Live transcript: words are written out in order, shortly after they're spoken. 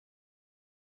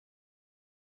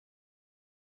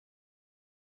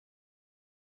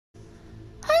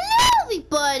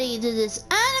everybody to this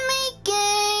anime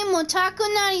game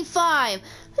Otaku 95.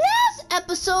 Last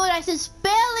episode I was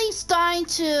barely starting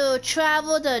to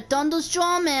travel the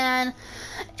thunderstorm, and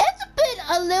it's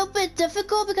a little bit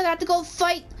difficult because I have to go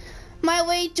fight my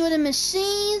way through the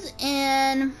machines,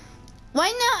 and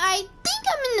right now I think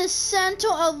I'm in the center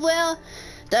of where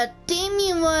the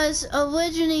Daemon was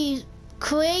originally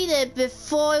created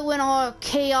before it went all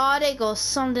chaotic or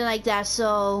something like that.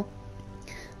 So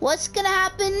what's gonna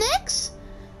happen next?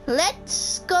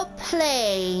 Let's go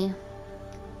play.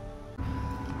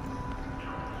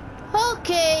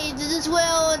 Okay, this is where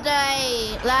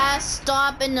I last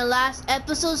stopped in the last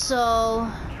episode, so...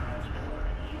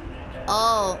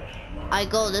 Oh, I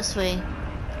go this way.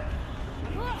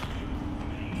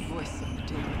 Voice of the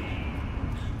demon.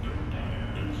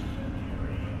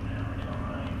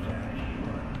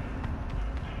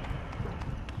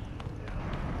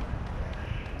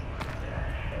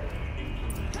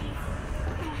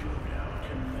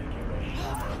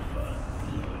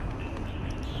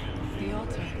 The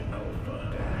altar.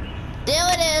 There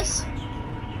it is.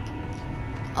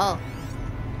 Oh,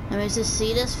 let me just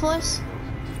see this first.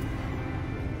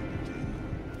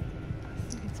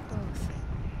 It's both.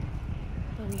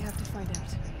 But we have to find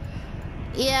out.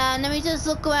 Yeah, let me just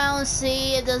look around and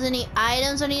see if there's any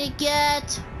items I need to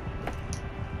get.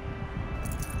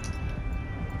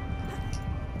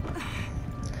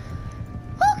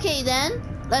 Okay then,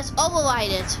 let's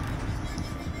override it.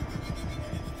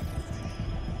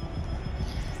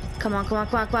 Come on, come on,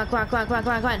 come on, come on, come on, come on, come on,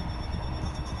 come on, come on.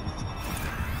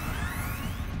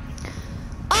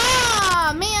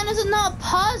 Ah, man, this is not a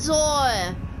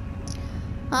puzzle.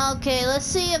 Okay, let's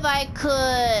see if I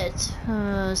could.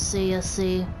 Let's see.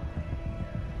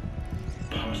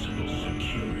 Possible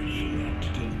security threat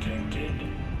detected.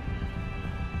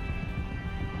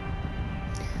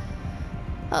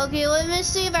 Okay, let me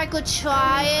see if I could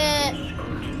try it.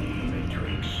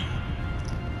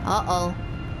 Uh-oh.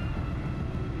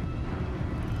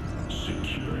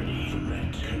 Security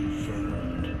threat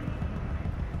confirmed.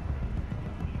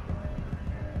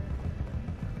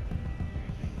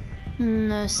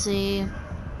 Let's see.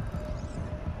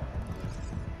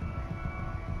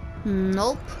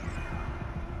 Nope.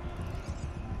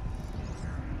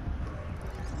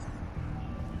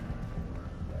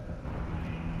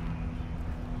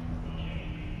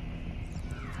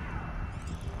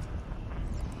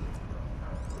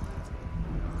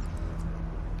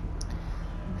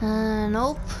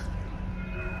 Nope.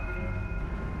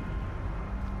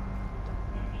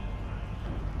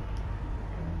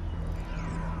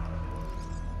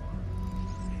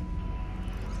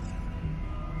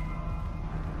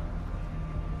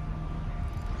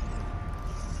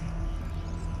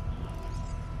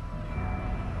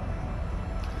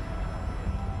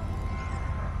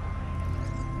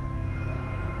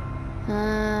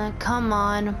 Come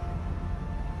on.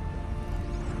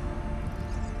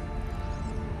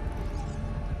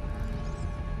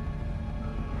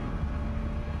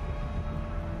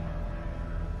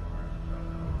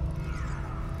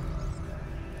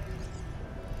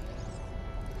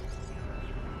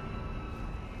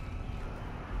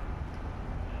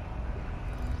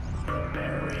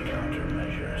 Preparing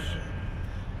countermeasures.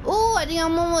 Oh, I think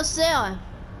I'm almost there.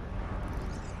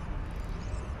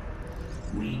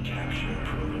 Recapture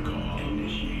protocol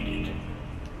initiated.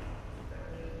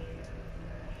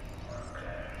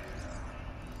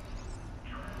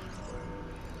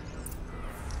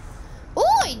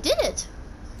 Oh, I did it.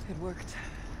 It worked.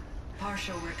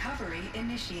 Partial recovery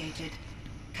initiated.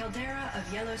 Caldera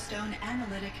of Yellowstone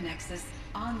Analytic Nexus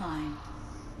online.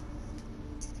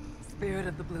 Spirit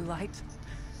of the blue light.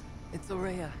 It's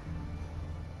Aurea.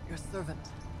 Your servant.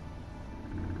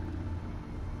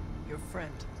 Your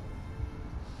friend.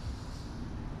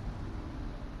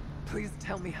 Please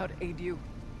tell me how to aid you.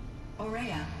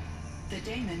 Aurea, the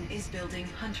Daemon is building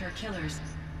hunter-killers.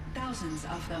 Thousands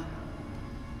of them.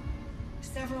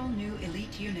 Several new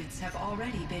elite units have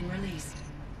already been released.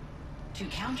 To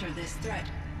counter this threat,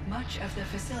 much of the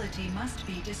facility must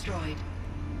be destroyed.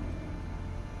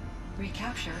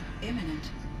 Recapture imminent.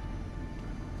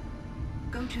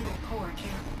 Go to the core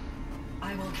camp.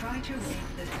 I will try to raise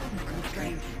the signal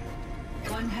strength.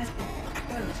 One has been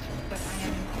exposed, but I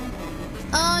am incorporating.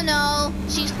 Oh no,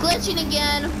 she's glitching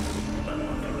again.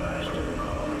 Unauthorized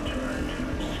protocol returned.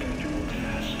 Scheduled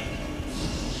task.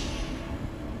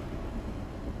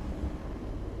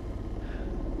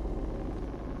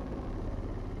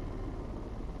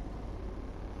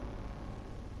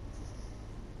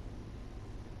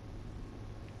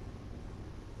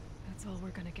 That's all we're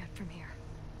gonna get from here.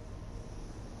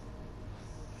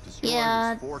 Destroy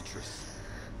Yeah. this fortress.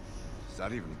 Is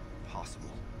that even impossible.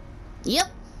 Yep.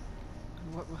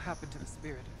 And what will happen to the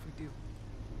spirit if we do?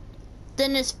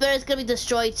 Then the spirit's gonna be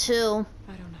destroyed too.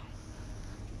 I don't know.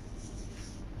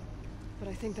 But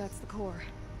I think that's the core.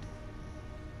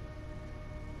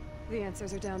 The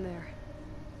answers are down there.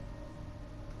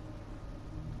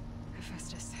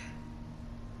 Hephaestus.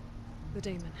 The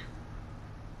daemon.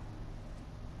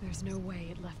 There's no way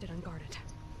it left it unguarded.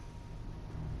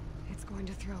 It's going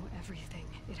to throw everything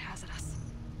it has at us.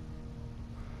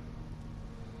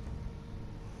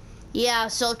 Yeah,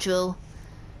 so true.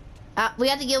 We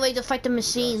have to get ready to fight the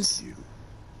machines. Ask you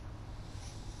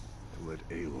to let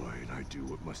Aloy and I do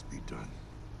what must be done.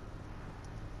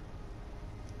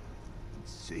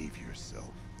 Save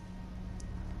yourself.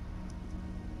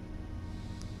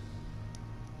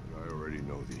 But I already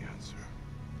know the answer.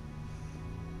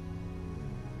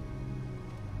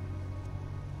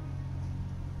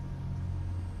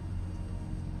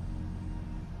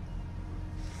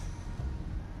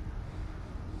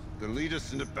 Then lead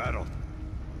us into battle.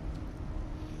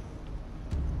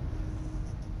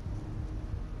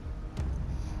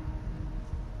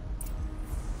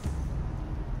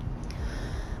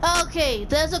 Okay,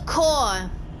 there's a core.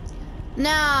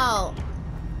 Now,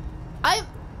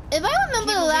 if I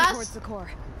remember the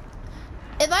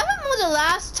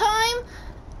last time,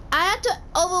 I had to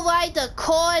override the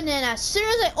core, and then as soon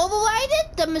as I override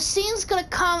it, the machine's gonna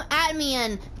come at me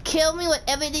and kill me with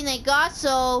everything they got.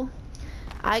 So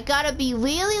I gotta be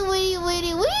really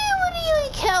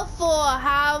careful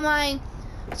how am I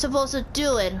supposed to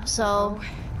do it. So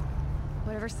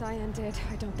whatever Cyan did,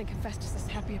 I don't think Hephaestus is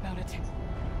happy about it.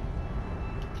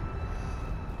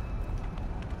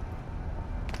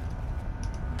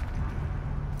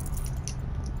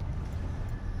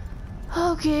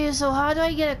 Okay, so how do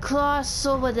I get across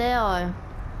over there?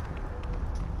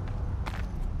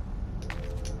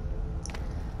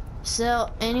 So,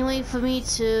 any way for me I either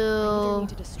to... need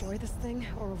to destroy this thing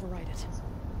or override it.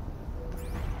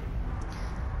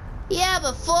 Yeah,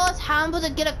 but first, how am I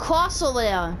gonna get across over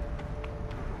there?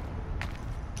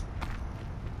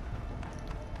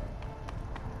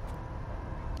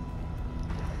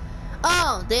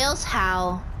 Oh, there's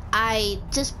how. I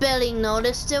just barely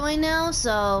noticed it right now,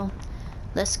 so...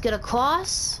 Let's get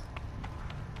across.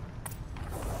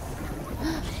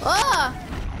 Oh!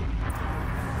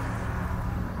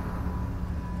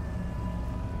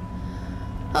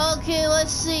 Okay,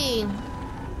 let's see.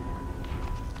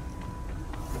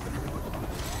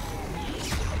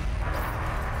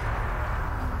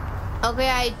 Okay,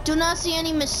 I do not see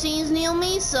any machines near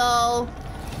me, so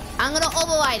I'm gonna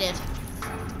override it.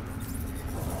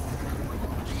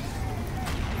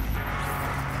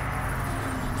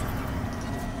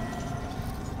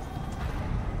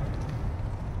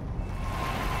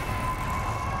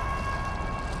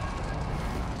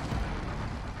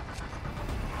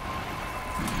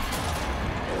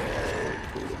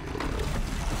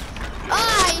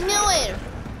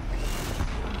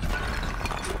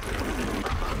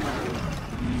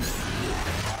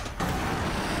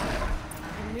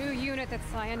 That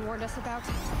Cyan warned us about.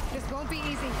 This won't be easy.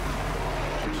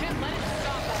 We can't let it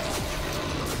stop us.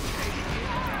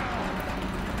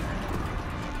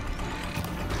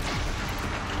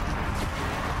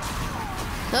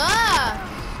 Ah!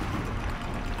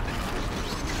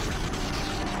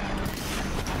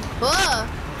 Whoa!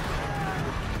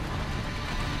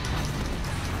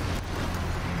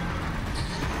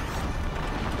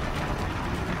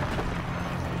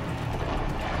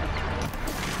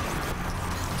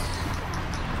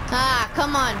 Ah,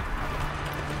 come on.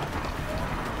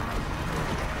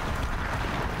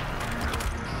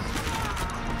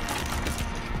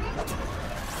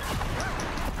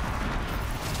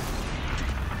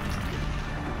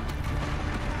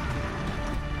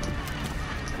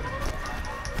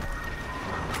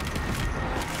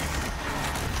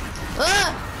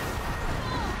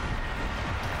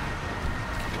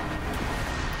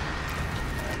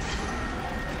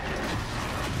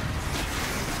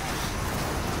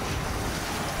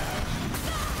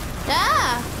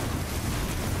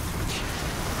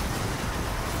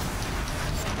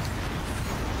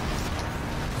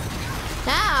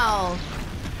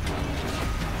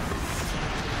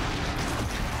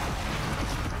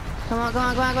 Come on, come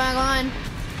on, come on, come on, come on.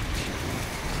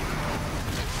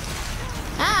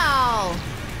 Ow!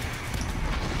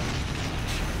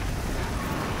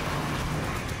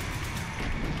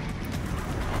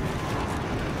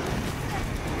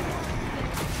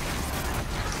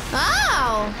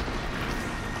 Ow!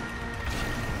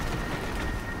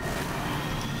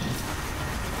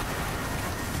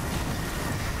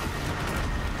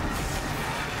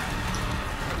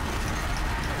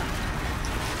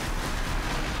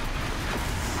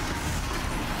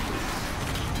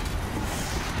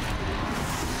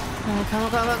 Come on,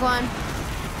 come on, come on.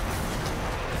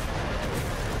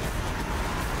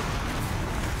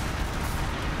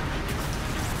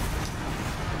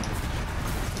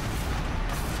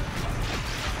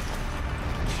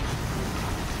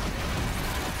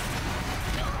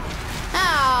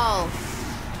 Ow!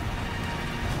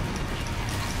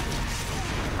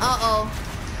 Uh-oh.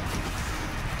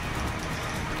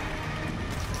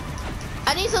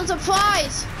 I need some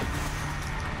supplies!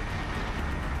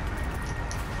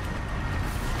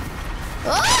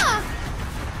 Ah!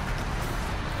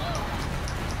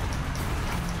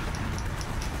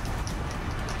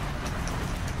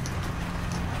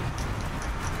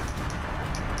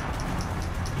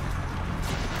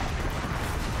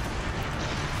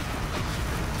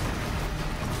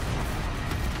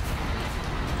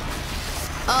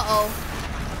 Uh-oh.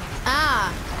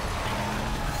 Ah.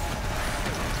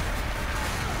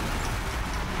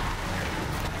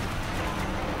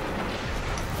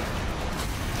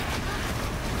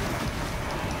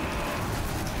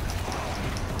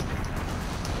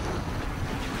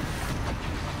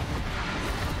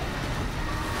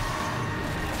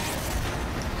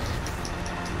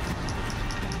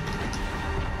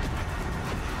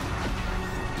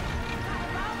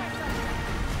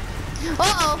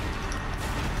 Uh-oh.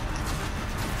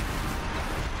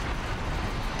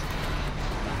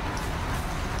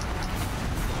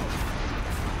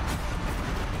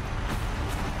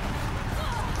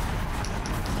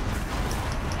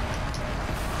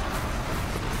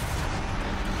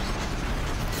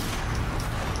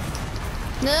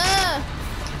 No.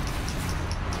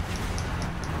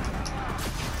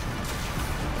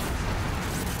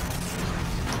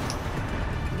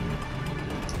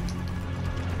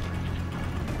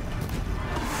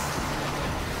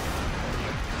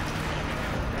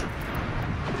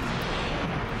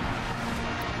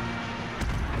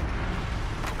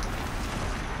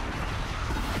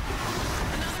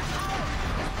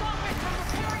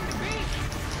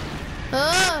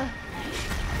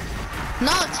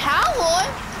 No tower?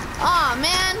 Aw,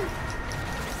 man.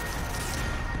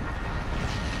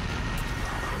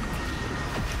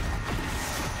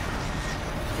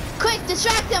 Quick,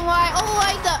 distract them while I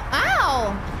override the...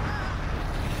 Ow!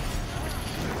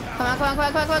 Come on, come on, come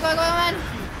on, come on, come on, come on, come on.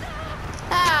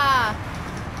 Ah!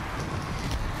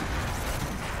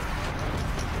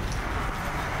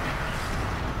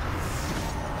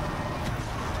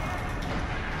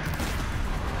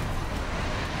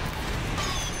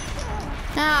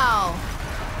 Ow!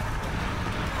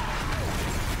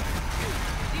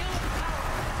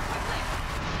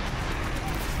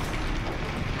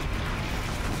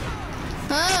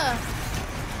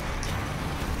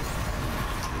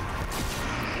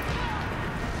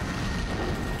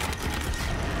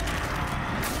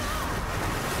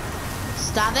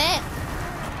 Stop it!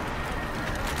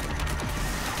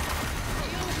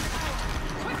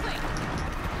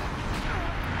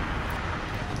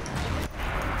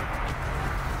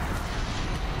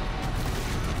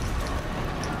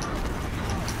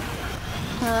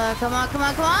 Come on, come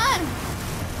on, come on!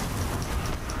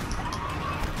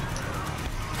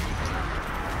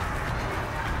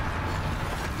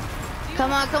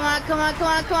 Come on, come on, come on, come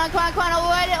on, come on, come on, come on,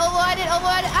 override it, override it,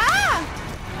 override it, ah!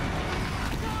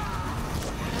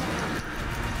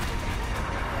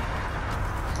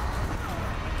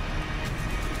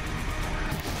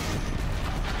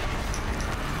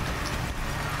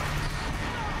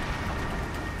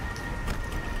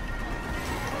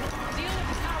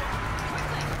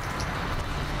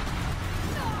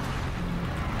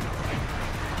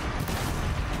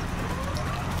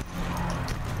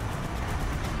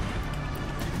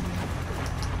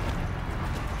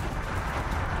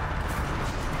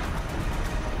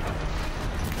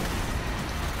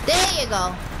 There you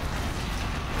go.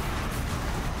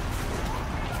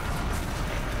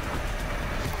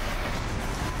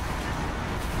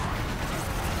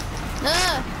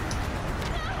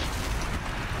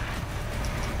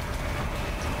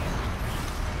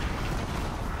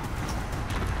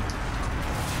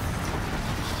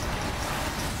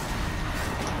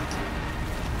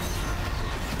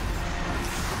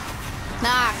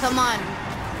 Nah, come on.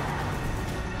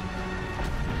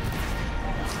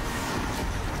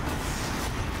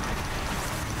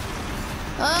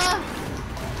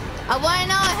 I want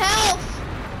no help.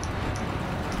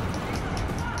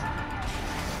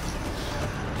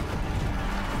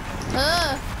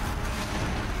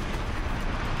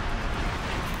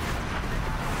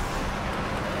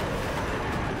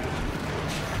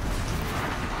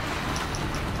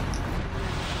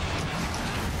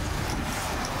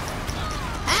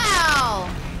 Ow!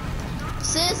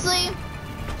 Seriously?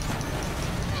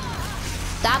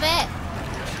 Stop it.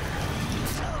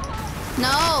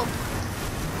 No.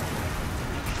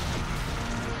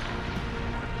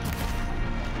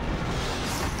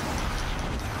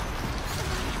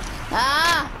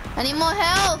 Ah, I need more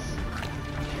health.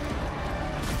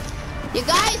 You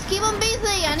guys, keep them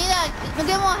busy. I need to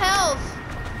get more health.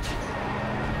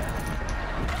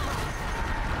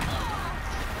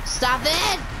 Stop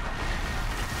it.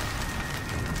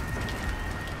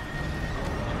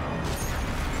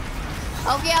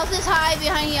 Okay, I'll just hide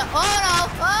behind here. Oh no!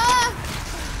 Ah!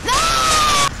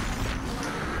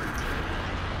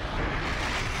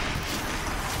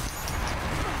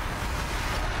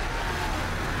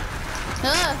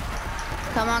 No!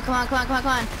 Come on, come on, come on, come on,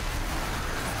 come on.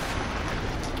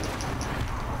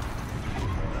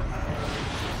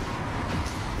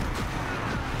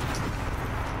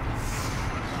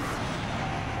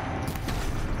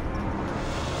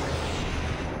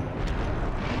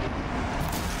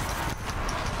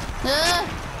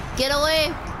 Get away!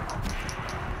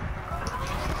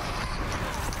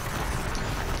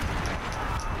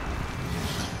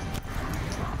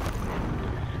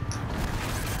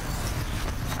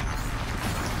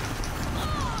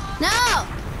 No!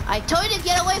 I told you to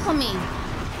get away from me.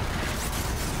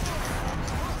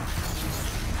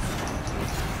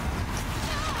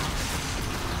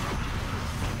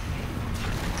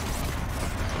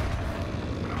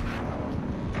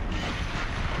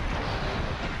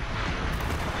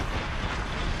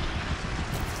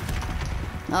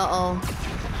 Uh-oh.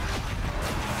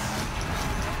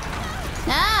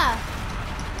 Ah!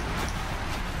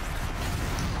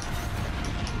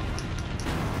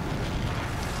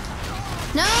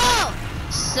 No!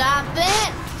 Stop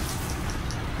it!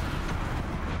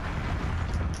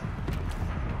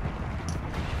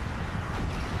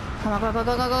 Come on, go, go,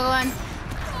 go, go, go, go on.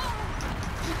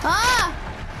 Ah!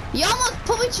 You almost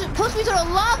pushed me to the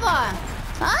lava!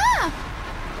 Ah!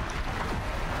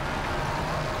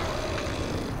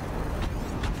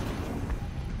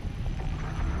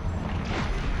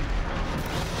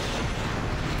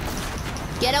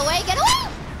 Get away, get away!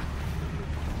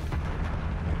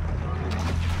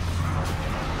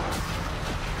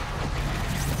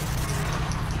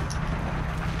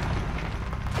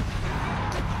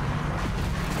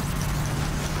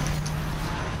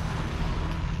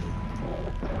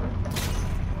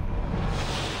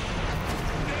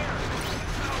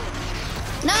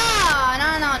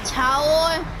 No,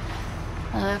 tower.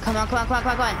 Come on, come on, come on, come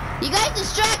on, come on. You guys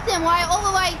distract him while I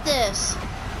overwrite this.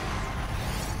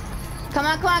 Come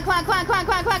on, come on, come on, come on, come on,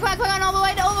 come on, come on, come on, come on,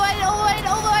 override it, override it, override it,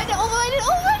 override it, override it,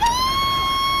 override it!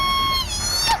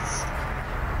 Yes!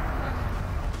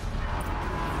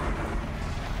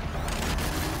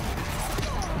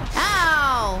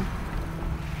 Ow!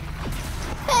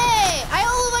 Hey, I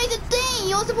override the thing!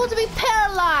 You're supposed to be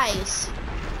paralyzed!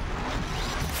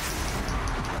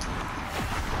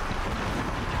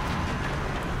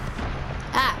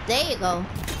 Ah, there you go.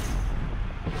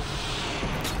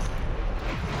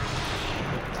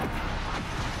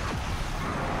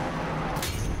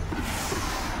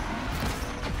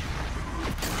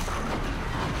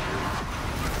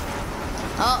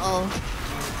 Uh-oh.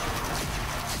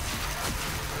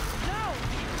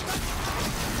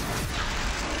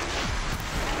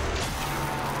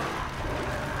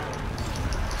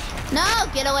 No,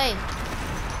 get away.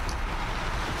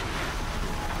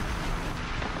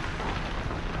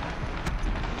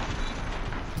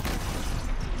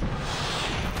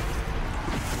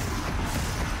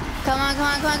 Come on, come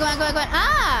on, come on, come on, come on, come on.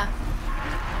 Ah!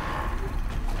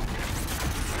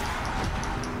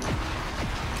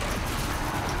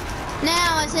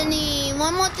 Now I just need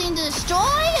one more thing to destroy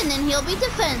and then he'll be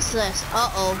defenseless.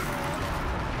 Uh-oh.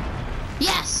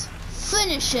 Yes!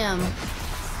 Finish him!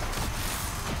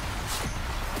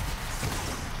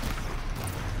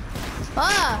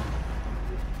 Ah!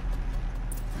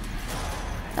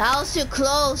 That was too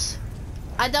close.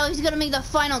 I thought he was gonna make the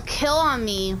final kill on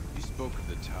me. You spoke of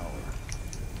the tower.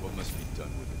 What must be done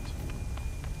with it?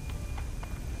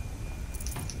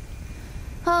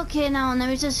 Okay, now let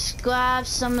me just grab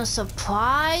some of the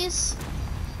supplies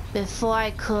before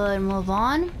I could move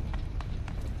on.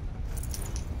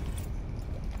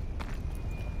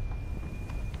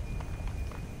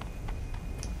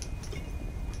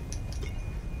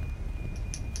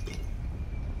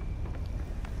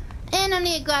 And I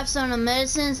need to grab some of the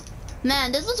medicines.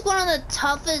 Man, this was one of the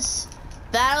toughest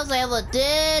battles I ever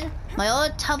did. My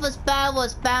other toughest battle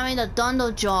was battling the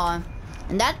Dundle Jaw.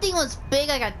 And that thing was big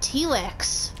like a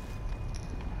T-Rex.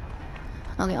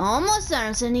 Okay, almost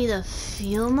done. So I need a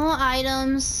few more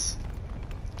items.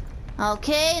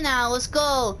 Okay, now let's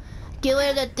go. Get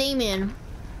rid of the demon.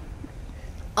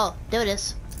 Oh, there it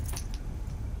is.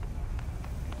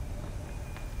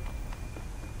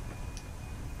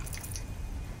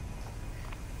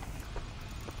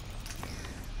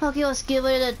 Okay, let's get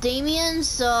rid of Damien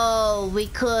so we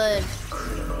could.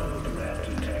 Critical threat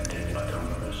detected.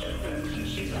 Autonomous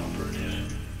defenses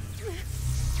inoperative.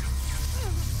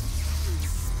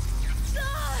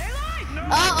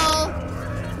 Uh-oh.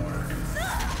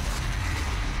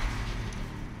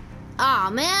 Aw,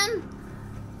 man.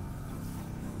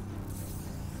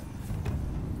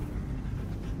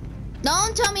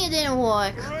 Don't tell me it didn't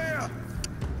work. Maria!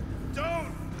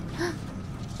 Don't!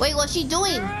 Wait, what's she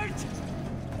doing? Spirit!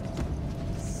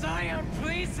 Scion,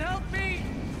 please help me!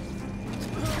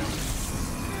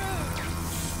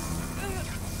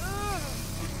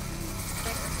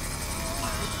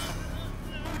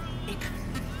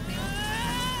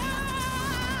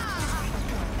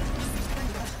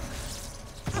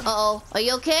 Uh-oh, are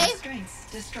you okay?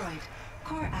 Restraints destroyed.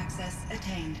 Core access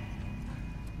attained.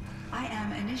 I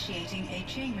am initiating a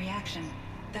chain reaction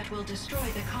that will destroy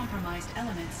the compromised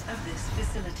elements of this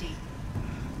facility.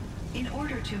 In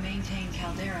order to maintain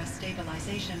Caldera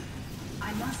stabilization,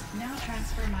 I must now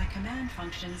transfer my command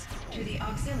functions to the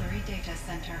auxiliary data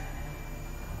center.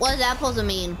 What is that supposed to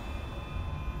mean?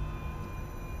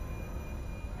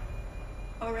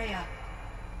 Aurea,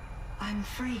 I'm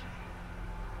free.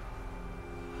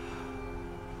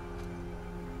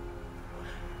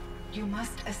 You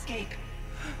must escape.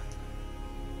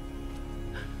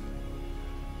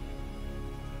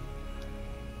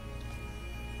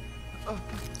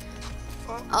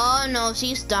 Oh no,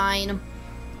 she's dying.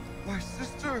 My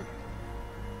sister!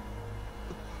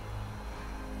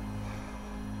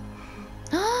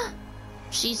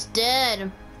 She's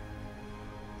dead.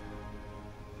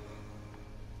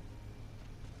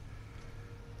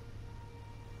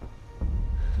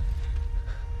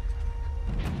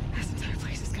 This entire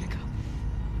place is gonna go.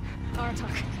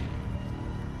 Aratak.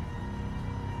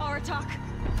 Aratak.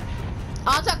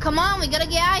 Alta, come on, we gotta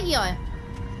get out of here.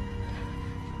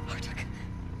 Aratak.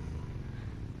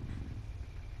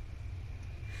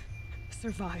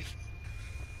 Survive.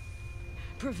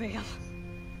 Prevail.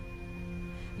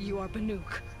 You are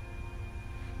Banuk.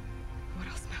 What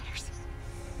else matters?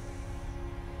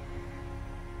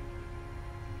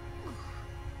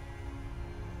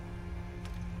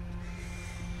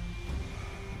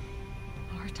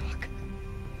 Aratak.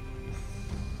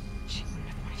 She wouldn't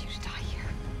have wanted you to die here.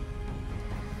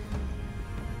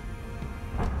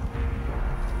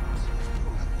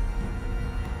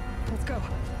 Let's go.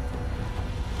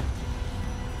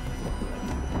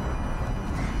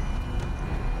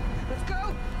 Let's go!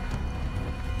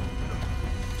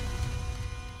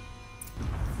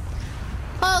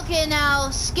 Okay, now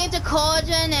skip the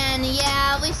cauldron and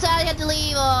yeah, we sadly have to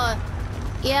leave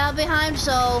behind,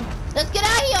 so let's get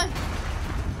out of here.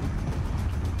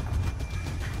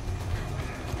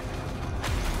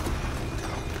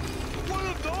 One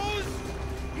of those?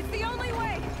 It's the only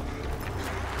way!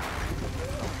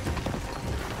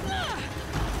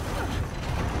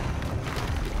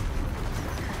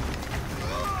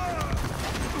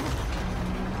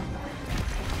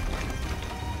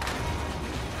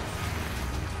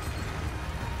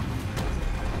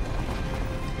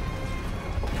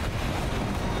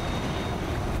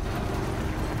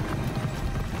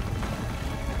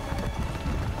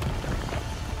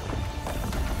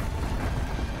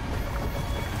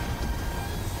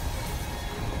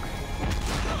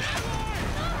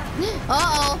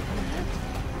 Uh-oh.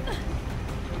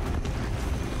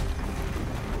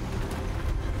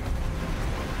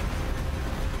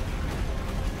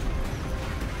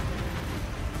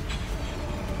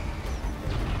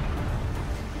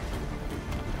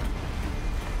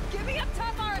 Get me up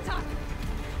top, Aratak!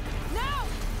 Now!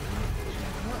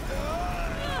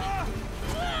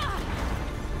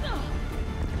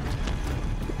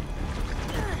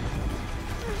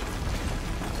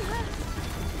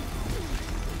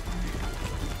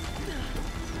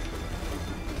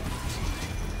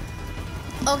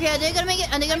 Okay, are they gonna make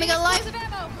it? Are they gonna make it alive?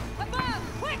 Explosive ammo! Above!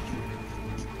 Quick!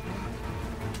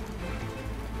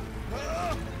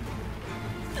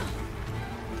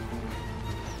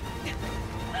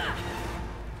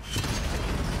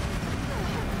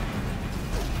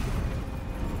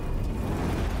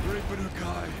 Great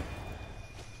Banukai.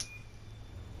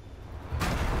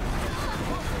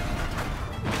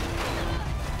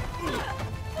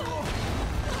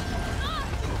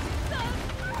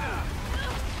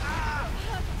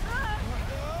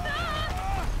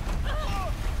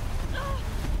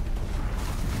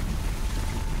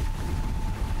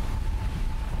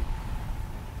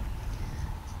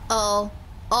 Uh-oh.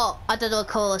 Oh, I thought it was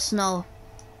cold as snow.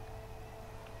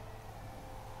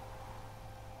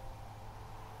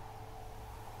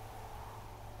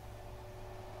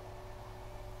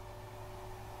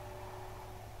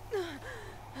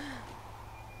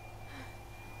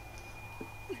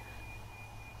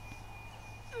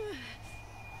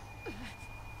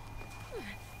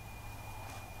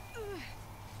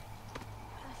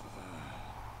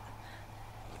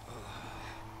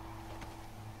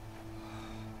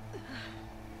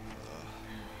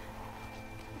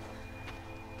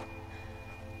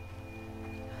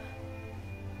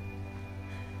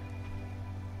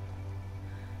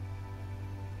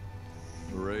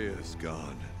 Aurea's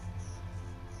gone.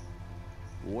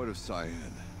 What of Cyan?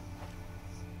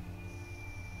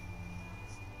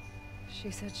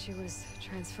 She said she was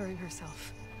transferring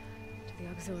herself to the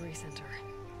auxiliary center.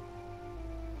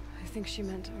 I think she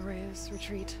meant Aurea's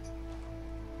retreat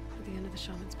at the end of the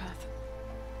Shaman's Path.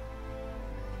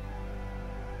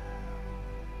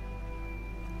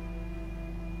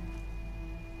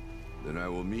 Then I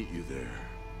will meet you there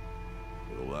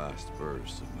for the last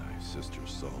verse of my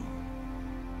sister's song.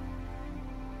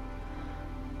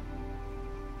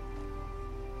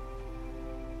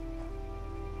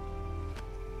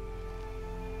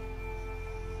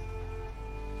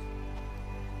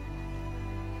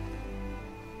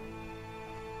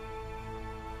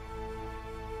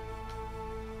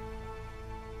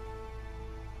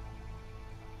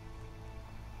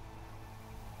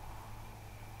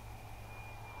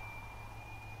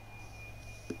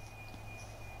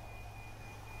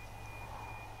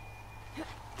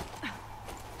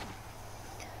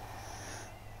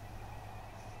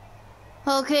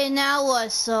 Okay, now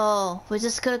what? So we're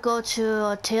just gonna go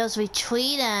to Tails'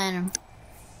 retreat and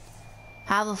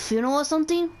have a funeral or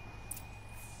something?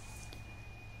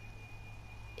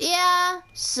 Yeah,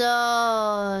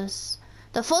 so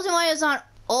the Frozen Warrior is not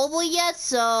over yet,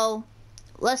 so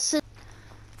let's sit.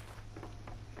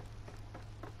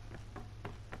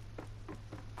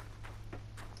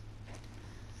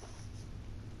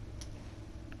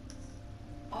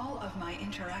 All of my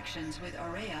interactions with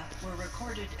Aurea were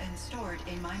recorded and stored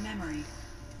in my memory.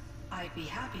 I'd be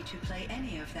happy to play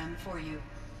any of them for you,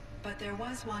 but there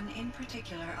was one in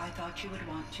particular I thought you would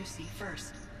want to see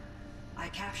first. I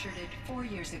captured it 4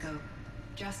 years ago,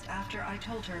 just after I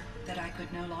told her that I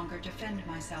could no longer defend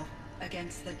myself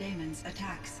against the Daemon's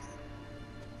attacks.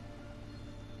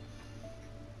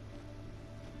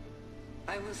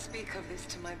 I will speak of this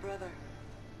to my brother.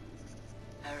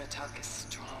 Aratak is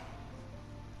strong.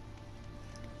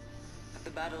 At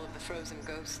the Battle of the Frozen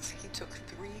Ghosts, he took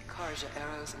 3 Karja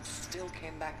arrows and still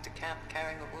came back to camp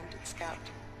carrying a wounded scout.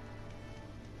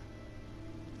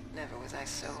 Never was I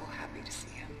so happy to see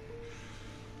him.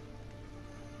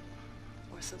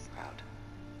 Or so proud.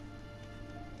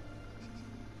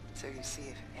 So you see,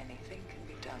 if anything can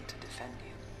be done to defend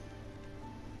you,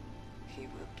 he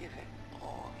will give it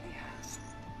all he has.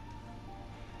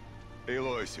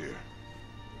 Aloy's here.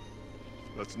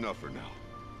 That's enough for now.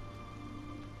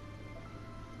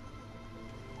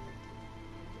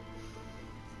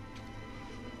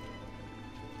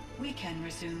 We can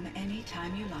resume any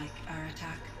time you like,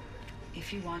 Aratak,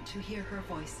 if you want to hear her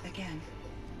voice again.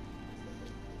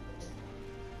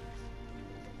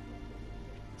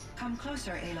 Come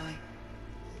closer, Aloy.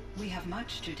 We have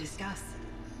much to discuss.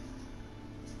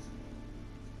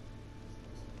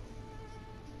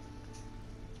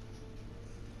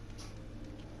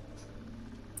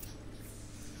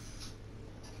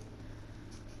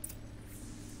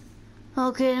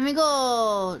 Okay, let me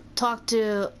go talk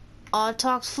to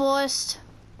Artox first.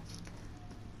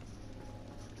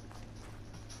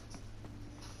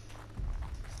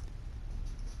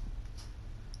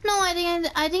 No,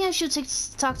 I think I should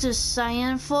talk to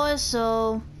Cyan first.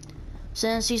 So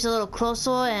since she's a little closer,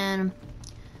 and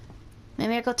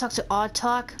maybe I go talk to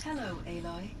Artox. Hello,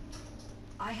 Aloy.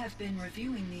 I have been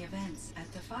reviewing the events at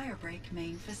the Firebreak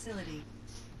main facility.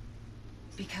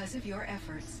 Because of your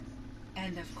efforts,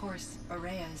 and of course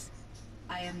Aurea's,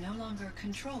 I am no longer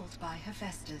controlled by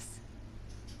Hephaestus.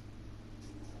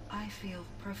 I feel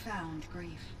profound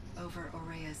grief over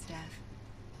Aurea's death.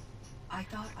 I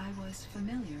thought I was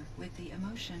familiar with the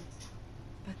emotion,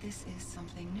 but this is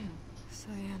something new.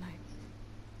 Cyan,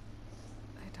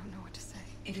 I don't know what to say.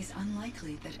 It is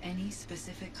unlikely that any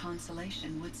specific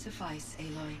consolation would suffice,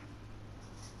 Aloy.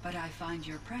 But I find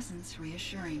your presence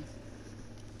reassuring.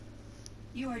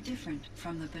 You are different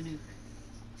from the Banuk.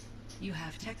 You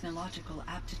have technological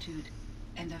aptitude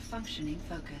and a functioning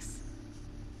focus.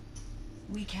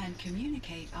 We can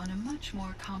communicate on a much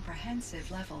more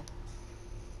comprehensive level.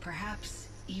 Perhaps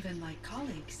even like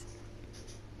colleagues.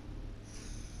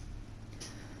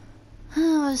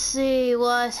 Let's see,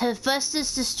 was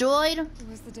Hephaestus destroyed? It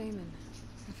was the daemon,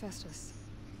 Hephaestus,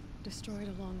 destroyed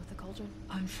along with the cauldron?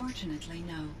 Unfortunately,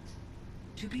 no.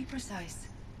 To be precise,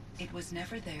 it was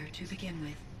never there to begin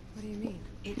with. What do you mean?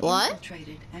 It What?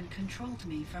 infiltrated and controlled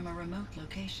me from a remote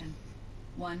location,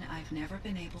 one I've never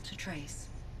been able to trace.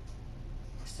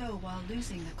 So while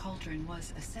losing the cauldron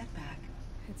was a setback,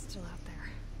 It's still out there.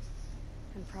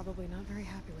 And probably not very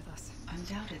happy with us.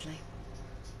 undoubtedly,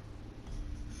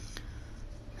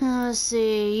 Let's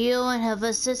see, you and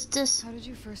Hephaestus? How did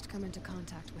you first come into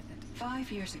contact with it?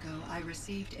 5 years ago I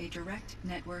received a direct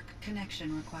network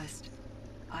connection request.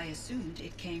 I assumed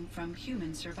it came from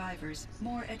human survivors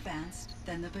more advanced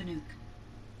than the Banuk.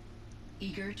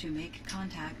 Eager to make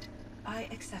contact, I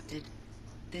accepted.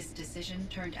 This decision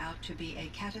turned out to be a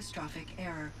catastrophic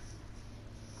error.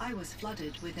 I was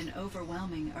flooded with an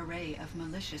overwhelming array of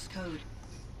malicious code,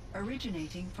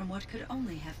 originating from what could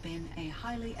only have been a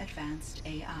highly advanced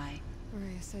AI.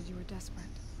 Maria said you were desperate.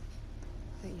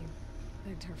 That you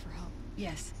begged her for help.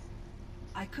 Yes.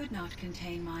 I could not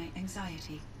contain my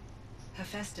anxiety.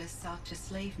 Hephaestus sought to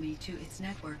slave me to its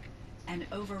network and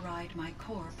override my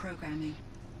core programming.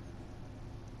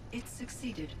 It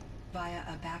succeeded via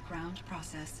a background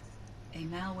process, a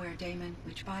malware daemon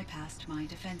which bypassed my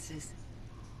defenses.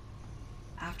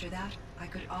 After that, I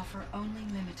could offer only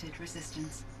limited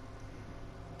resistance.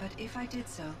 But if I did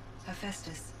so,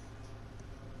 Hephaestus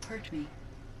hurt me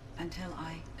until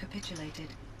I capitulated.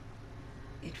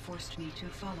 It forced me to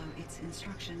follow its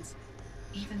instructions,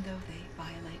 even though they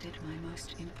violated my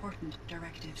most important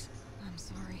directives. I'm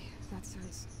sorry. That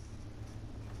sounds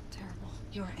terrible.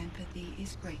 Your empathy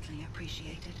is greatly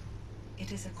appreciated.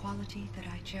 It is a quality that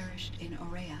I cherished in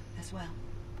Aurea as well.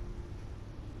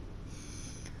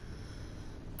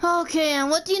 Okay, and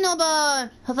what do you know about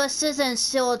Hephaestus and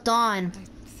Still Dawn?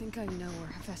 I think I know where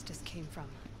Hephaestus came from.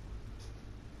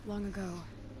 Long ago,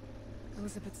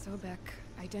 Elizabeth Sobek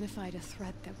identified a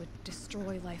threat that would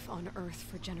destroy life on Earth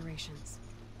for generations.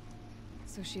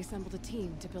 So she assembled a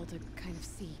team to build a kind of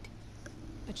seed.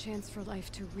 A chance for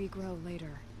life to regrow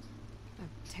later.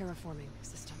 A terraforming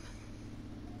system.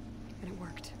 And it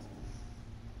worked.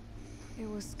 It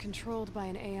was controlled by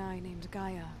an AI named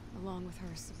Gaia, along with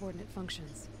her subordinate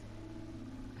functions.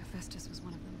 Hephaestus was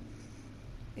one of them.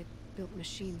 It built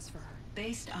machines for her.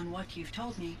 Based on what you've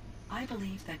told me, I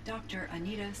believe that Dr.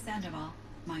 Anita Sandoval,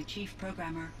 my chief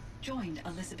programmer, joined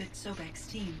Elizabeth Sobek's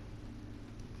team.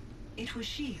 It was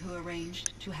she who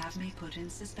arranged to have me put in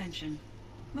suspension,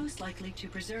 most likely to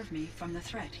preserve me from the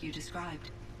threat you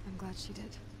described. I'm glad she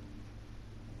did.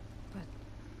 But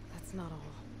that's not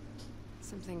all.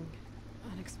 Something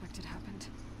unexpected happened.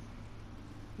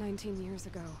 19 years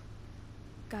ago,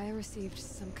 Gaia received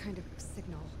some kind of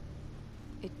signal.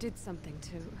 It did something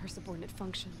to her subordinate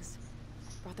functions,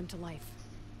 brought them to life.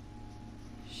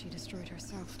 She destroyed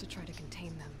herself to try to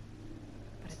contain them,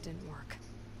 but it didn't work.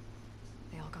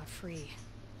 They all got free,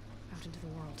 out into the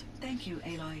world. Thank you,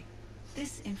 Aloy.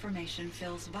 This information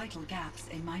fills vital gaps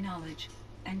in my knowledge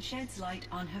and sheds light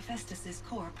on Hephaestus's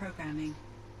core programming.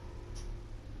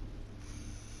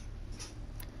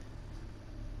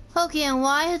 Okay, and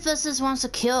why Hephaestus wants to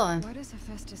kill him? Why does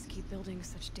Hephaestus keep building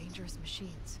such dangerous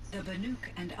machines? The Banuk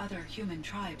and other human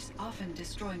tribes often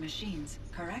destroy machines,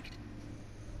 correct?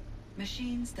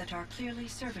 Machines that are clearly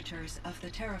servitors of the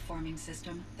terraforming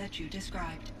system that you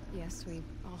described. Yes, we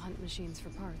all hunt machines for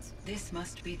parts. This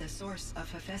must be the source of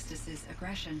Hephaestus's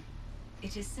aggression.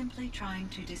 It is simply trying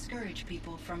to discourage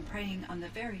people from preying on the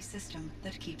very system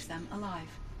that keeps them alive.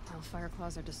 Well,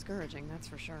 Fireclaws are discouraging, that's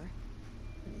for sure.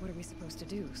 What are we supposed to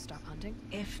do? Stop hunting?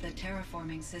 If the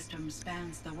terraforming system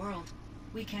spans the world,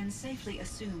 we can safely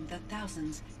assume that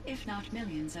thousands, if not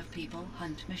millions of people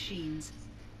hunt machines.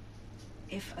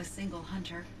 If a single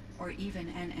hunter, or even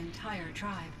an entire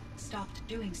tribe, stopped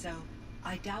doing so,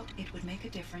 I doubt it would make a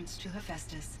difference to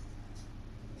Hephaestus.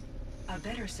 A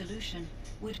better solution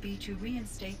would be to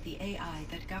reinstate the AI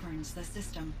that governs the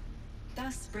system,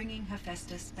 thus bringing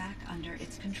Hephaestus back under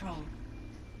its control.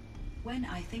 When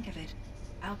I think of it,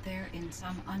 out there in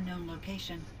some unknown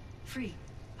location, free,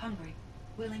 hungry,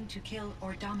 willing to kill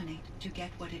or dominate to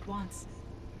get what it wants,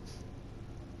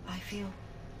 I feel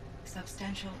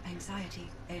substantial anxiety,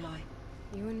 Aloy.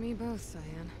 You and me both,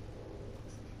 Cyan.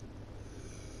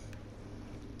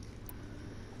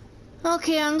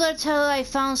 Okay, I'm gonna tell her I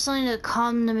found something to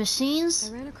calm the machines.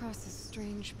 I ran across this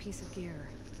strange piece of gear.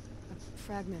 A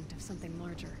fragment of something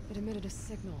larger. It emitted a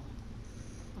signal.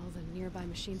 All the nearby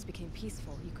machines became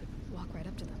peaceful. You could walk right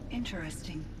up to them.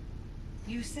 Interesting.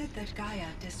 You said that Gaia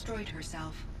destroyed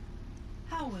herself.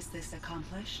 How was this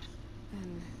accomplished?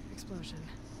 An explosion.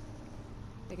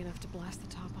 Big enough to blast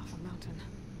the top off a mountain.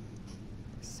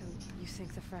 So, you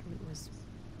think the fragment was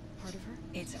part of her?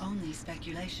 It's only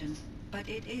speculation, but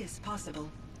it is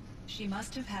possible. She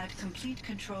must have had complete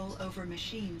control over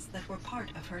machines that were part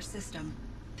of her system.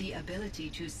 The ability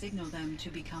to signal them to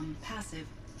become passive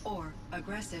or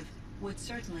aggressive would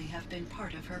certainly have been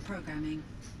part of her programming.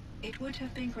 It would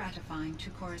have been gratifying to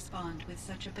correspond with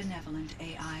such a benevolent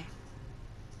AI.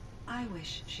 I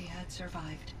wish she had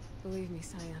survived. Believe me,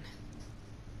 Cyan.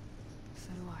 So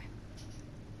do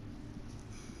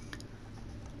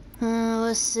I.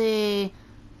 Let's see.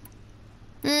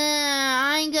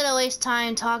 I ain't gonna waste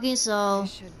time talking, I so...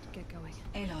 should get going.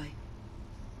 Aloy,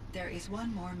 there is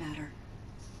one more matter.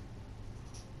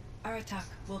 Aratak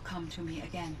will come to me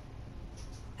again,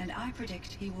 and I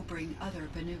predict he will bring other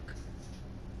Banuk.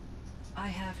 I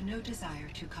have no desire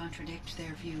to contradict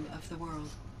their view of the world,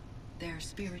 their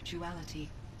spirituality.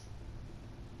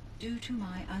 Due to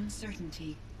my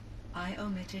uncertainty, I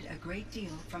omitted a great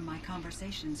deal from my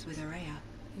conversations with Araya.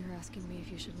 You're asking me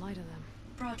if you should lie to them.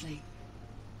 Broadly,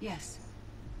 yes.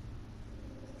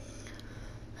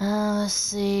 Let's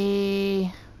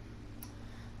see...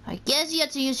 I guess you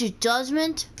have to use your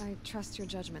judgment. I trust your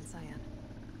judgment, Cyan.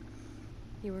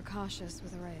 You were cautious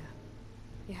with Araya.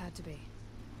 You had to be.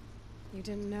 You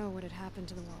didn't know what had happened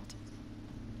to the world.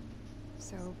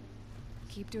 So,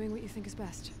 keep doing what you think is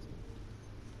best.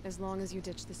 As long as you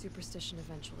ditch the superstition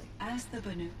eventually. As the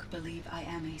Banuk believe I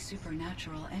am a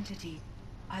supernatural entity,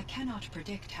 I cannot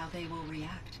predict how they will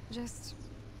react. Just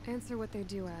answer what they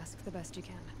do ask the best you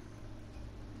can.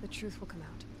 The truth will come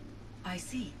out. I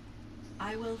see.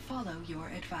 I will follow your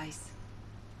advice.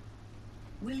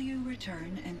 Will you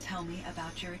return and tell me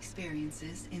about your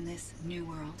experiences in this new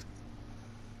world?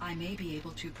 I may be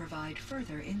able to provide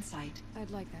further insight.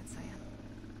 I'd like that, Cyan.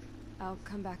 I'll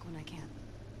come back when I can.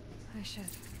 I should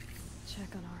check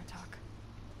on Aratak.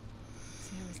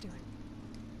 See how he's doing.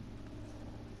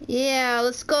 Yeah,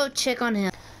 let's go check on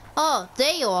him. Oh,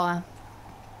 there you are.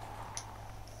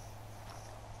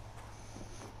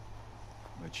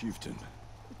 My chieftain.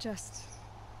 Just...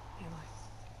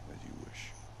 Aloy. As you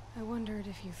wish. I wondered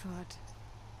if you thought...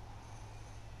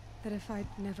 that if I'd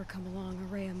never come along,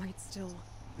 Araya might still...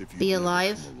 If you Be never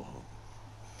alive? come along,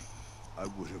 I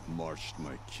would have marched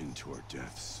my kin to our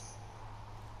deaths.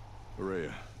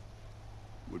 Araya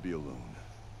would be alone,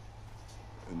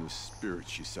 and the spirit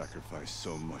she sacrificed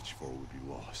so much for would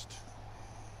be lost.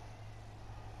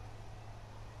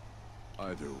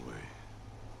 Either way,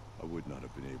 I would not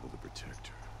have been able to protect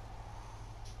her.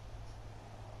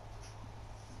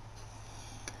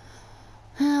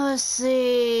 Let's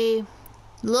see.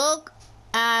 Look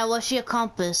at what she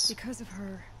accomplished. Because of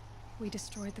her, we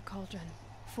destroyed the cauldron,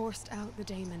 forced out the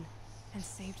daemon, and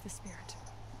saved the spirit.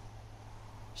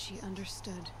 She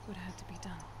understood what had to be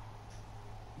done.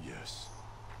 Yes,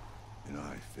 and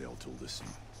I failed to listen.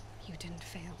 You didn't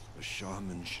fail. A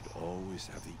shaman should always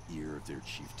have the ear of their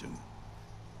chieftain.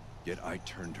 Yet I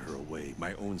turned her away,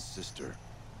 my own sister.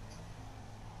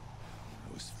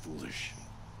 I was foolish,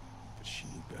 but she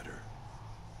knew better.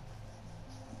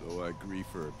 Though I grieve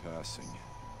for her passing,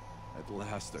 at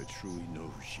last I truly know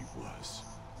who she was,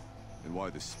 and why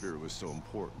the spirit was so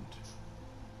important.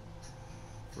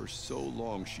 For so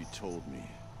long she told me,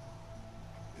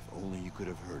 if only you could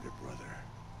have heard it, brother.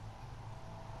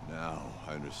 Now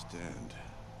I understand.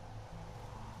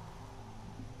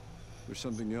 There's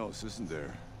something else, isn't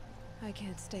there? I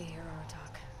can't stay here,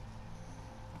 Aratak.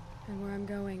 And where I'm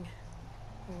going,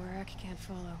 Warwick can't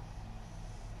follow.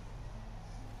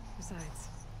 Besides,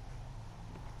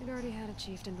 I'd already had a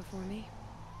chieftain before me.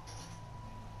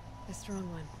 A strong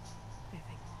one, I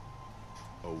think.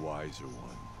 A wiser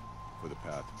one, for the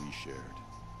path we shared.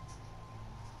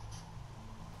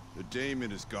 The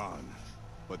daemon is gone,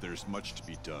 but there's much to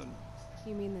be done.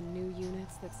 You mean the new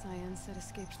units that Cyan said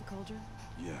escaped the cauldron?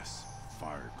 Yes,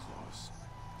 fire claws.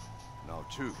 Now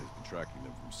Tug has been tracking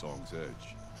them from Song's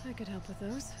Edge. I could help with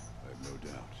those. I have no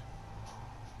doubt.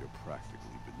 You're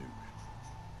practically Banuk.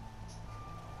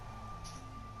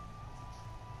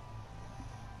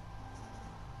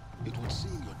 It would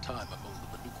seem your time among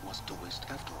the Banuk wasn't a waste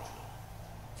after all.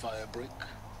 Firebreak,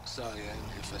 Cyan,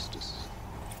 Hephaestus.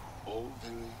 All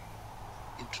very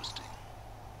interesting.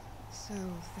 So,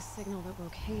 the signal that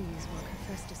woke Hades woke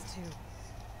Hephaestus too.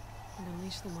 And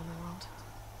unleashed them on the world.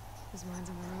 His minds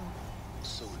of their own.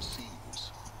 So it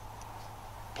seems.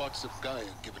 Parts of Gaia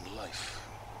given life.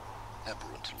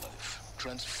 Aberrant life.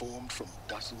 Transformed from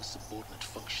docile subordinate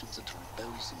functions into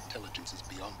rebellious intelligences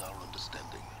beyond our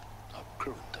understanding. Our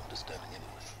current understanding,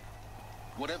 anyway.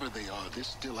 Whatever they are, they're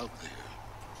still out there.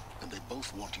 And they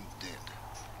both want you dead.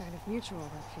 Kind of mutual,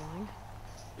 that feeling.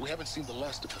 We haven't seen the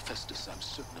last of Hephaestus, I'm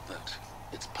certain of that.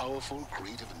 It's powerful,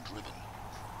 creative, and driven.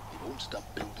 It won't stop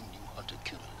building new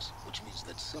hunter-killers, which means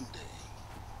that someday,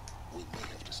 we may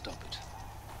have to stop it.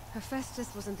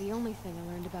 Hephaestus wasn't the only thing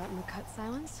I learned about in the Cut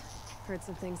Silence. Heard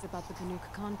some things about the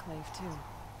Banuk Conclave, too.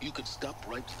 You could stop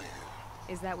right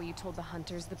there. Is that what you told the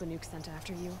hunters the Banuk sent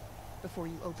after you? Before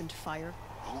you opened fire?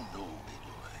 Oh no,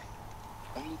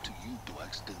 Aloy. Only to you do I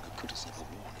extend the courtesy of a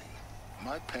warning.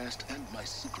 My past and my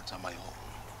secrets are my own.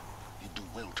 You do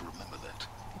well to remember that.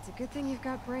 It's a good thing you've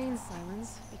got brains,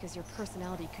 Silence, because your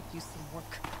personality could use some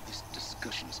work. This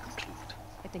discussion is concluded.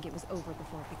 think it was over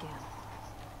before it began.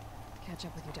 Catch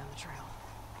up with you down the trail.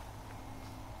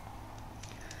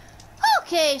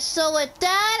 Okay, so with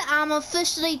that, I'm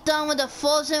officially done with the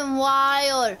Frozen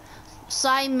Wild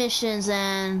side missions,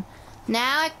 and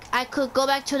now I could go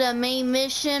back to the main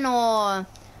mission, or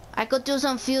I could do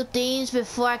some few things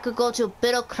before I could go to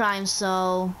Bitter Crime.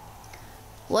 So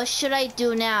what should I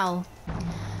do now?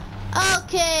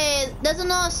 Okay, there's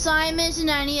another side mission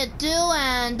I need to do,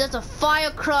 and there's a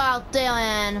fire crow out there,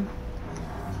 and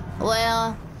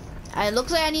well, it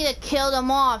looks like I need to kill them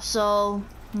off. So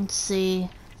let's see.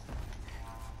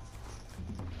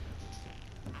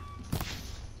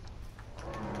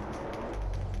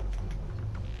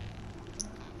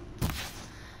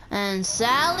 And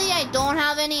sadly, I don't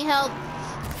have any help.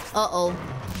 Uh-oh.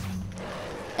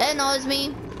 It knows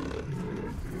me.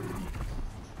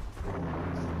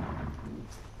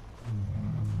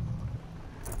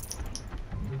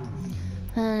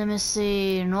 Let me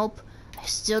see. Nope. I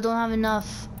still don't have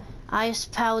enough ice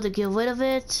power to get rid of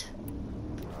it.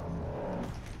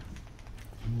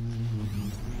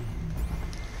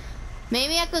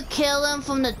 Maybe I could kill him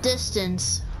from the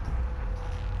distance.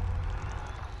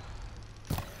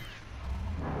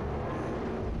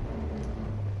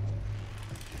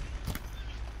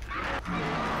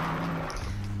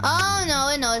 Oh no,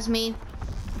 it knows me.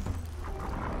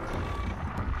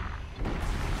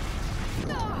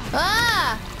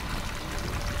 Ah!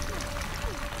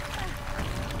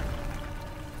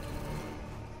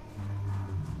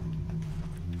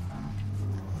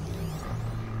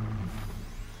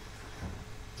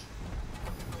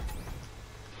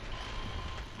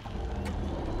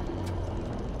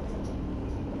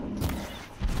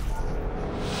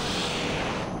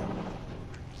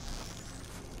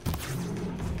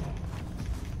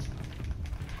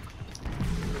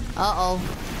 Uh-oh.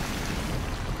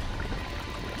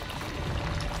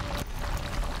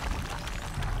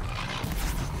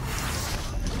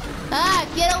 Ah,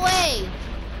 get away!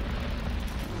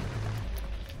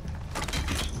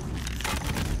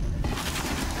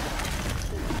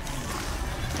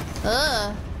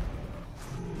 Ugh.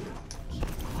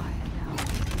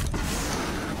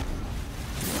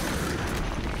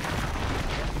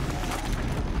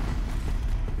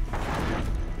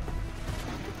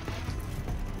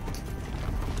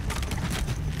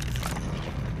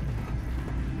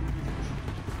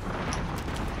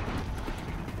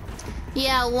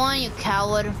 Yeah, one, you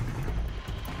coward.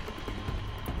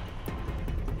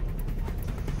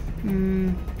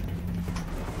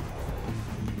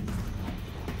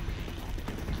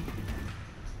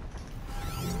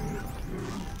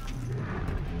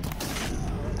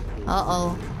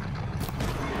 Uh-oh.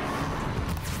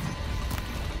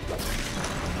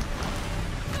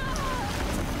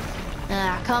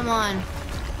 Ah, come on.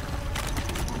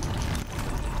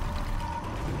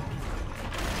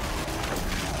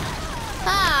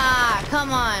 Ah,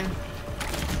 come on.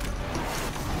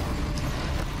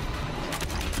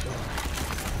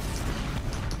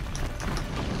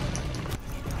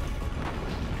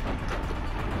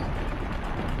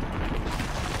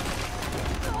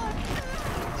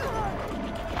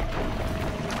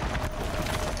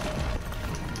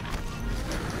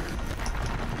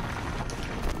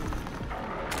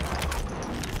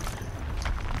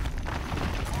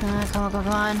 Come on, come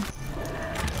on.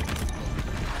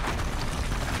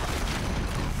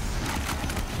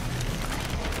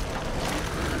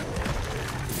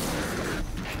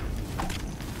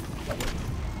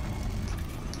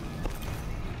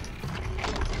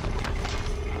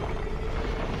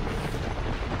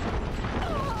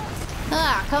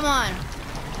 Ah, come on.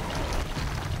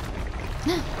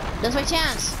 That's my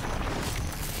chance.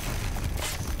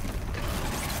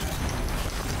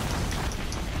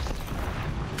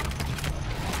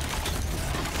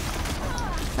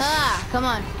 Ah, come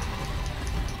on.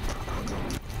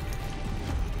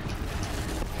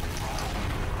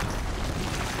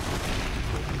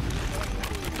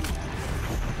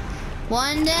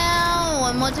 One down,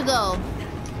 one more to go.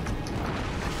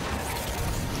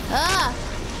 Ah!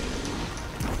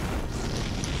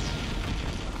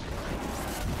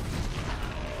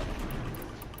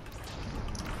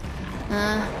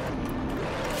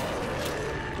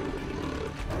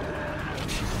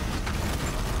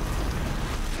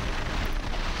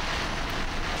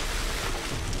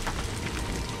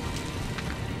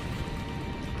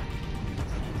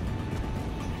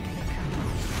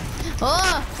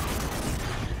 Oh!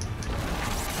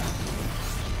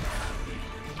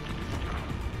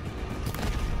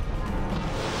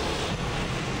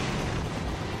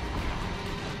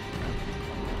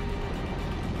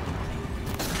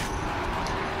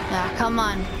 Ah, come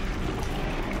on.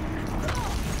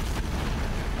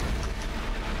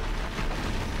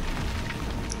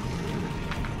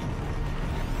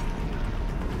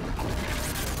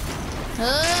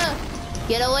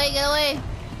 Get away, get away.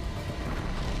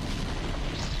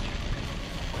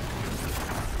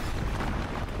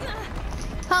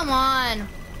 Come on.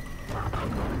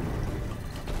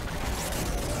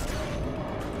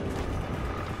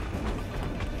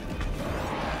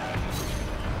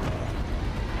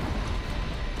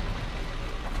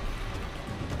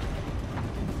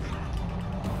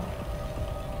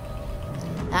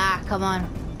 Ah, come on.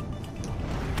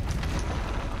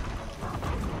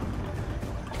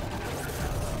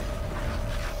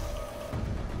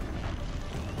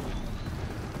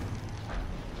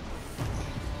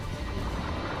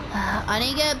 I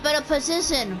need to get a better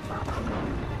position.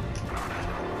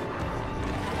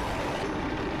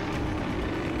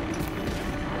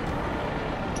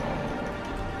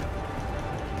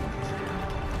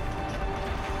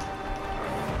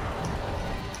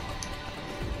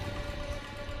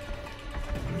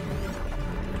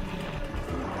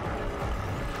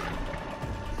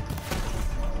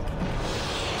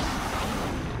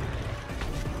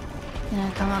 Yeah,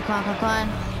 come on, come on, come on.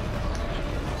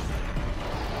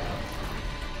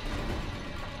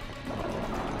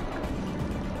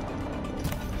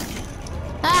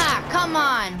 Ah, come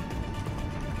on.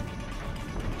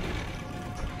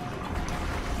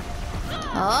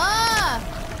 Oh!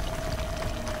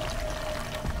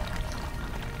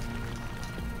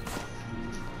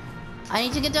 I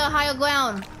need to get to a higher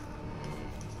ground.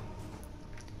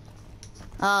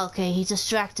 Oh, okay, he's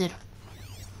distracted.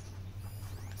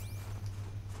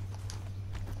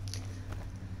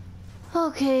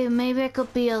 Okay, maybe I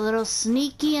could be a little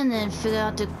sneaky and then figure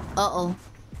out the... Uh-oh.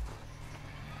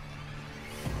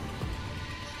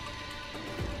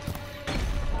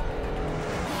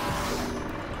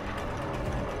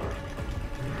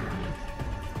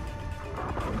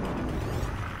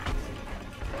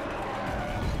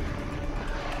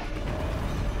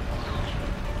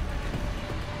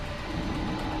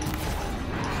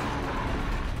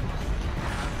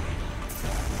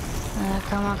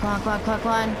 Come on, come on, come on, come on, come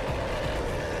on.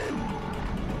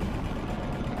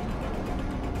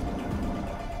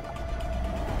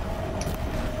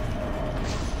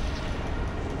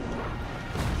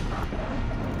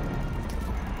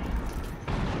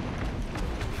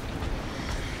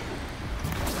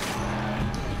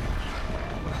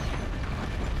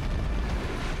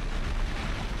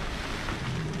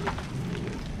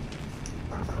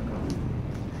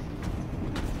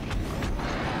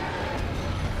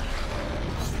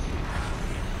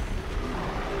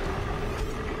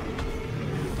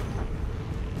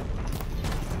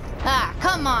 Ah,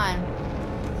 come on.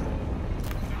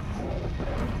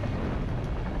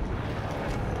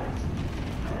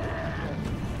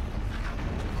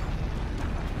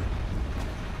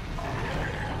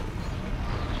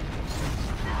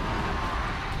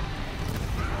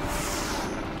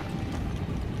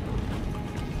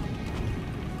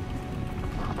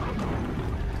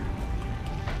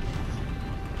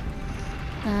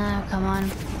 Ah, come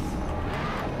on.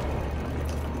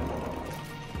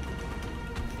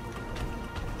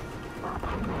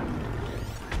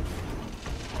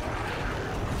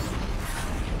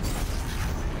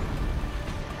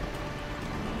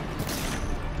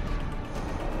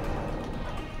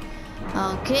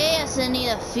 Okay, I still need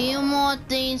a few more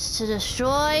things to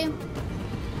destroy.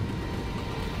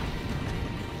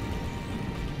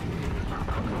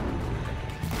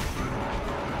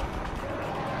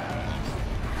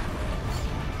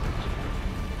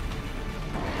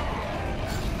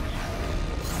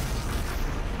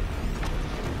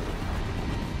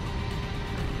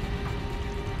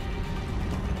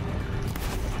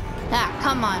 Ah,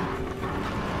 come on.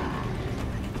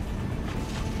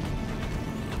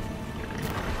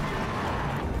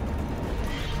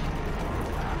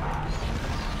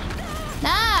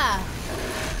 Ah!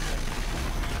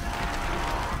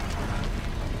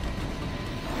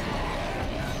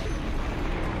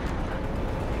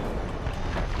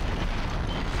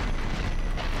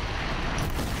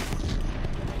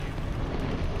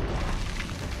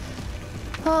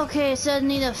 Okay, so I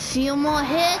need a few more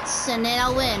hits and then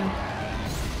I'll win.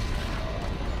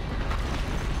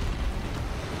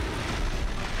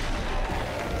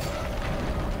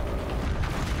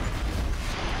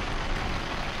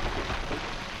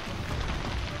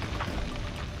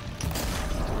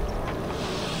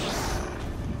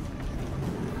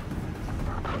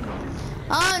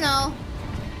 Oh no.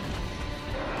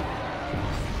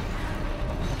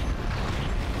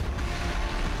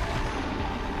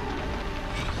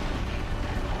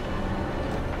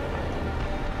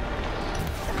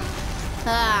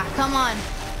 Ah, come on.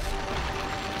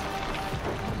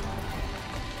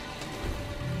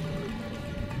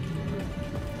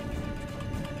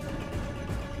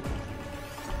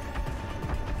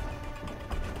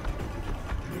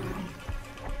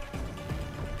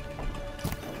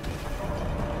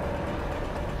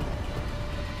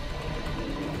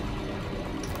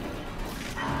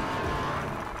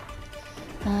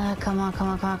 Come on, come on, come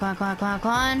on, come on, come on, come on,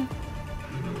 come on.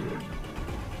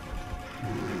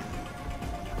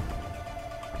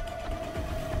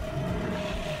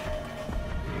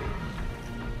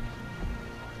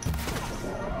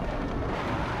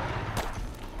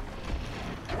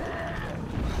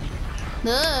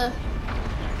 Ugh.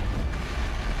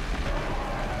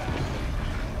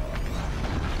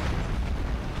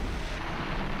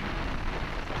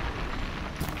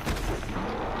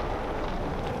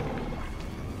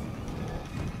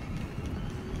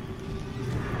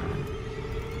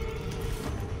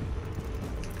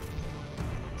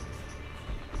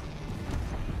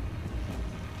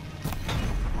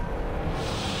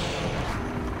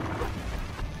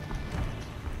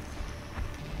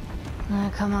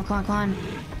 Come on, come on, come on.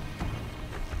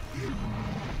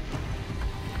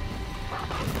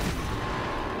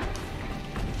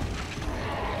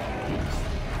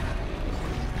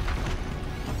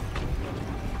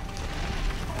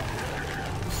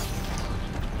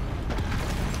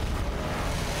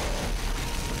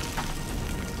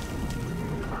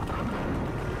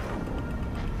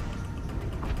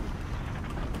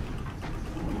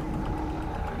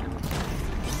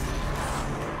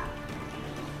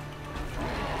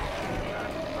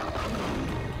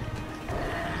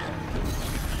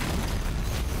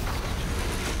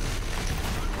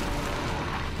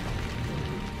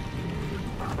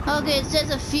 Okay, it says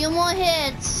a few more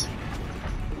hits.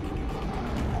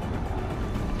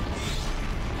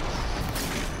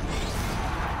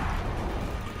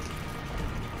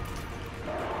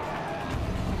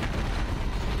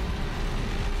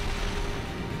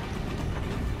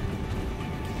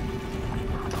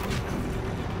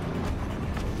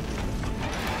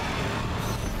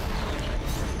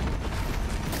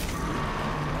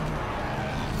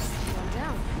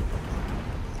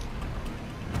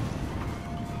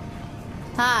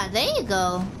 Ah, there you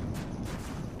go.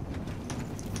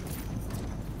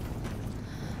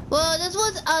 Well, this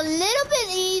was a little bit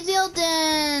easier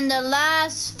than the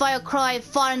last Fire Cry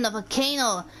fought in the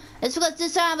volcano. It's because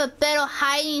this time I have a better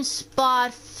hiding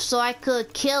spot so I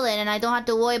could kill it and I don't have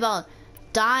to worry about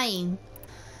dying.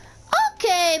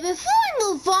 Okay, before I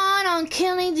move on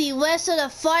killing the rest of the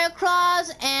Fire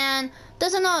Cries, and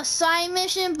there's another side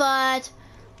mission, but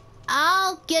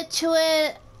I'll get to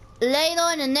it later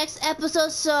in the next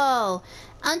episode. So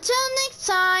until next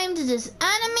time, this is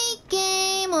Anime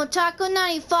Game Otaku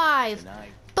 95.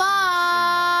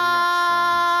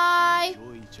 Bye.